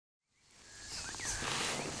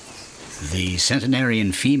The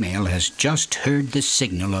centenarian female has just heard the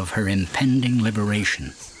signal of her impending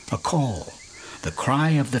liberation, a call, the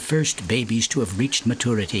cry of the first babies to have reached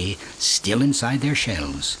maturity, still inside their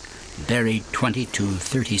shells, buried 20 to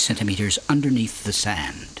 30 centimeters underneath the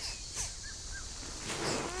sand.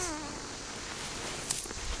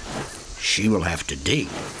 She will have to dig,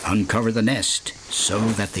 uncover the nest, so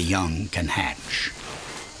that the young can hatch.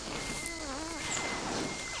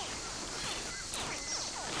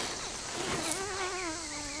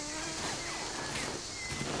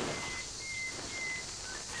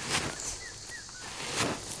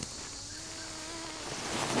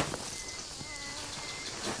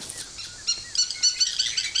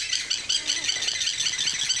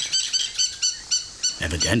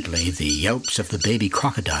 Evidently, the yelps of the baby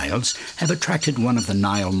crocodiles have attracted one of the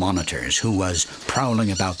Nile monitors who was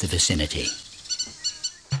prowling about the vicinity.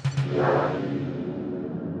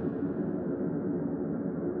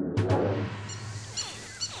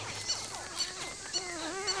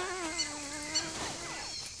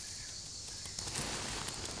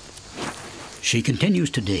 She continues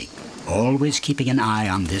to dig, always keeping an eye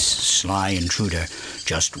on this sly intruder,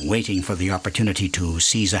 just waiting for the opportunity to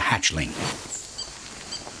seize a hatchling.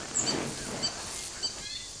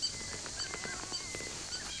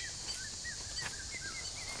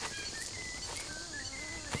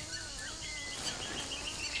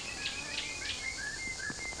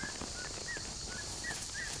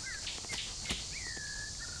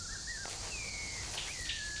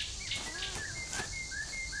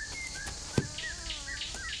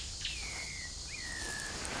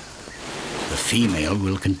 The female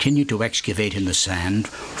will continue to excavate in the sand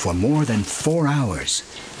for more than 4 hours.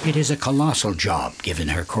 It is a colossal job given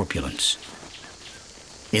her corpulence.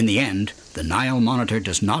 In the end, the Nile monitor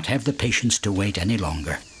does not have the patience to wait any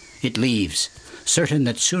longer. It leaves, certain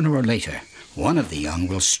that sooner or later, one of the young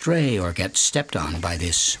will stray or get stepped on by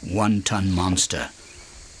this 1-ton monster.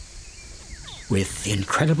 With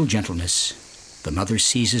incredible gentleness, the mother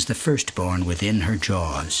seizes the firstborn within her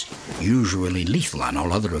jaws, usually lethal on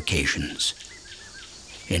all other occasions.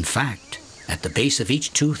 In fact, at the base of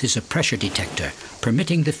each tooth is a pressure detector,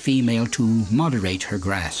 permitting the female to moderate her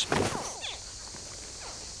grasp.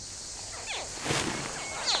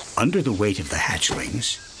 Under the weight of the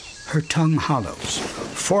hatchlings, her tongue hollows,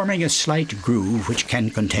 forming a slight groove which can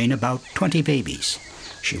contain about 20 babies.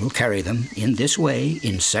 She will carry them in this way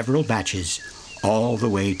in several batches all the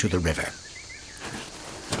way to the river.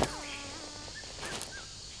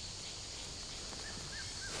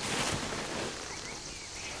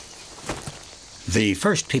 The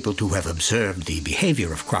first people to have observed the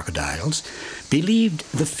behavior of crocodiles believed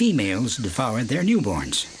the females devoured their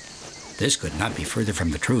newborns. This could not be further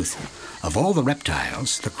from the truth. Of all the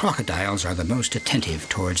reptiles, the crocodiles are the most attentive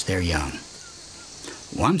towards their young.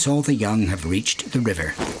 Once all the young have reached the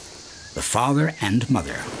river, the father and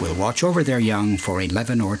mother will watch over their young for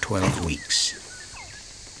 11 or 12 weeks.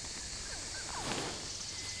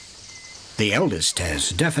 The eldest has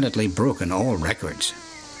definitely broken all records.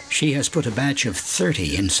 She has put a batch of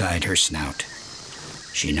 30 inside her snout.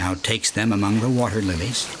 She now takes them among the water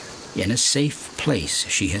lilies in a safe place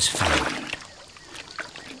she has found.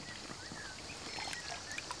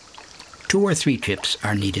 2 or 3 trips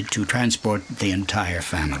are needed to transport the entire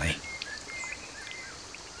family.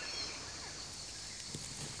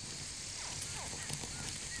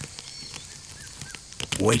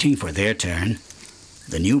 Waiting for their turn,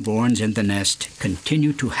 the newborns in the nest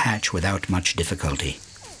continue to hatch without much difficulty.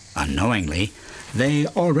 Unknowingly, they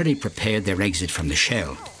already prepared their exit from the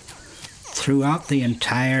shell. Throughout the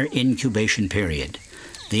entire incubation period,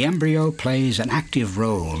 the embryo plays an active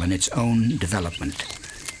role in its own development.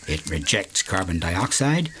 It rejects carbon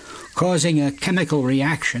dioxide, causing a chemical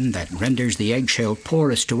reaction that renders the eggshell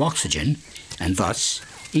porous to oxygen and thus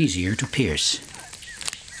easier to pierce.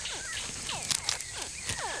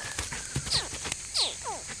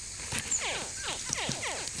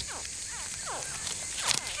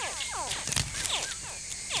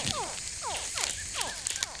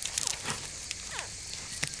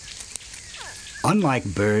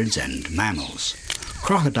 Unlike birds and mammals,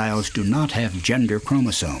 crocodiles do not have gender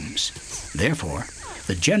chromosomes. Therefore,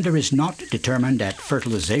 the gender is not determined at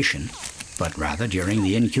fertilization, but rather during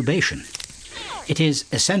the incubation. It is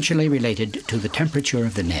essentially related to the temperature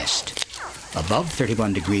of the nest. Above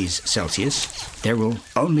 31 degrees Celsius, there will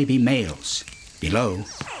only be males. Below,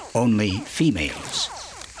 only females.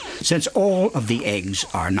 Since all of the eggs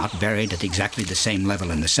are not buried at exactly the same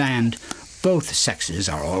level in the sand, both sexes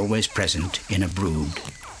are always present in a brood.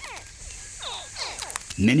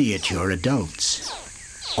 Miniature adults.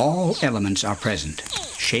 All elements are present: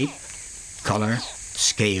 shape, color,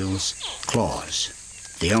 scales, claws.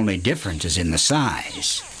 The only difference is in the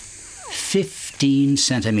size. 15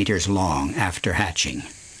 centimeters long after hatching.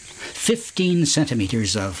 15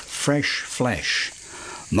 centimeters of fresh flesh,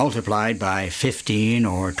 multiplied by 15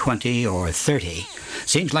 or 20 or 30,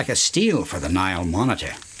 seems like a steal for the Nile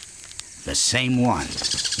monitor. The same one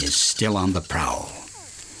is still on the prowl.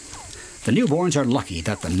 The newborns are lucky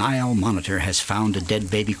that the Nile monitor has found a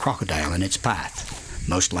dead baby crocodile in its path,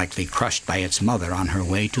 most likely crushed by its mother on her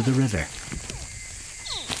way to the river.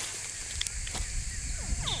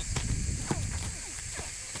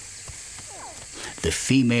 The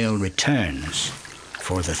female returns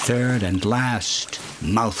for the third and last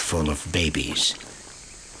mouthful of babies.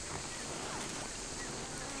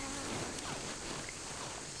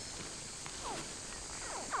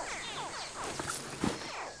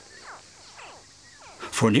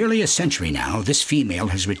 For nearly a century now, this female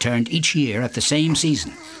has returned each year at the same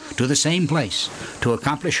season, to the same place, to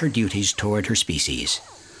accomplish her duties toward her species.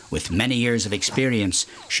 With many years of experience,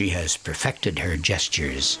 she has perfected her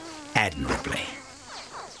gestures admirably.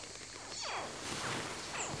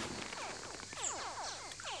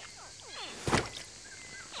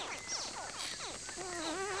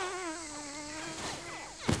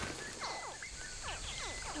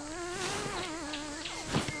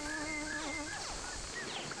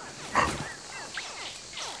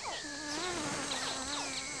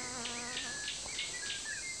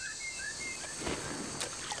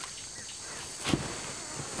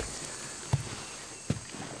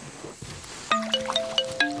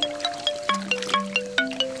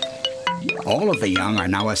 All of the young are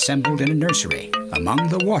now assembled in a nursery among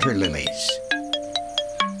the water lilies.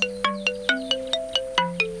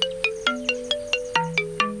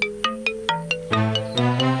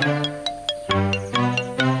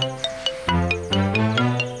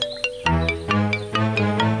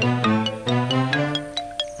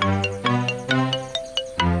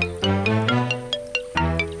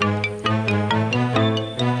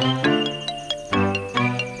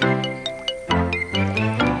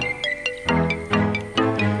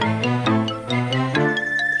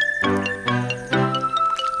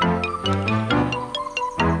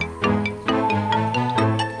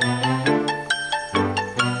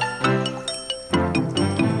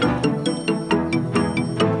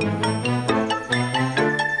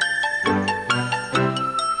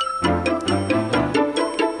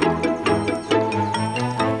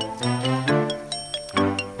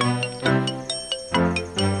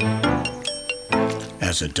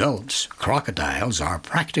 As adults, crocodiles are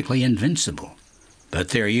practically invincible, but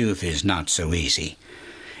their youth is not so easy.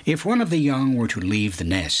 If one of the young were to leave the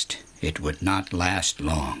nest, it would not last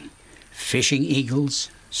long. Fishing eagles,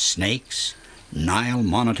 snakes, Nile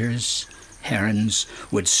monitors, herons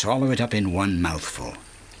would swallow it up in one mouthful.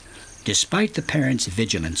 Despite the parents'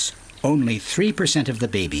 vigilance, only 3% of the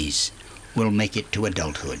babies will make it to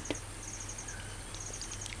adulthood.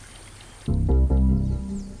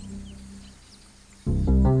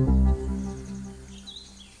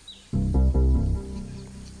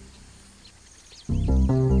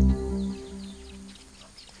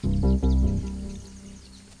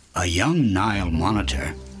 A young Nile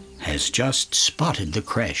monitor has just spotted the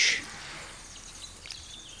creche.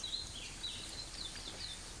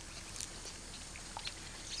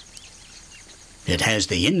 It has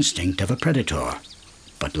the instinct of a predator,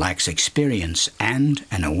 but lacks experience and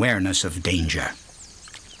an awareness of danger.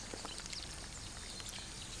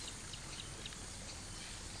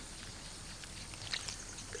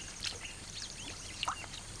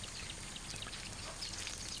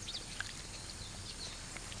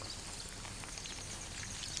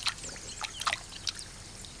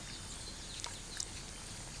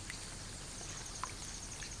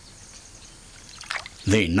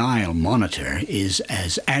 The Nile monitor is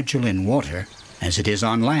as agile in water as it is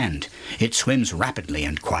on land. It swims rapidly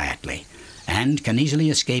and quietly, and can easily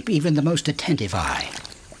escape even the most attentive eye.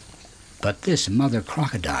 But this mother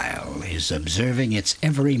crocodile is observing its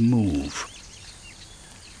every move.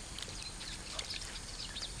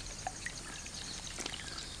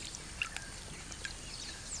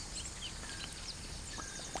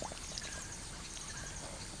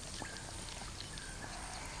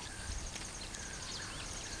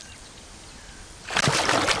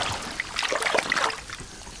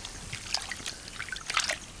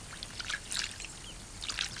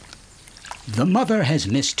 The mother has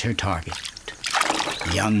missed her target.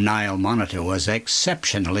 The young Nile monitor was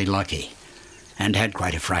exceptionally lucky and had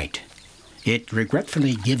quite a fright. It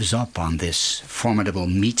regretfully gives up on this formidable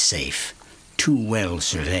meat safe, too well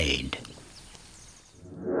surveyed.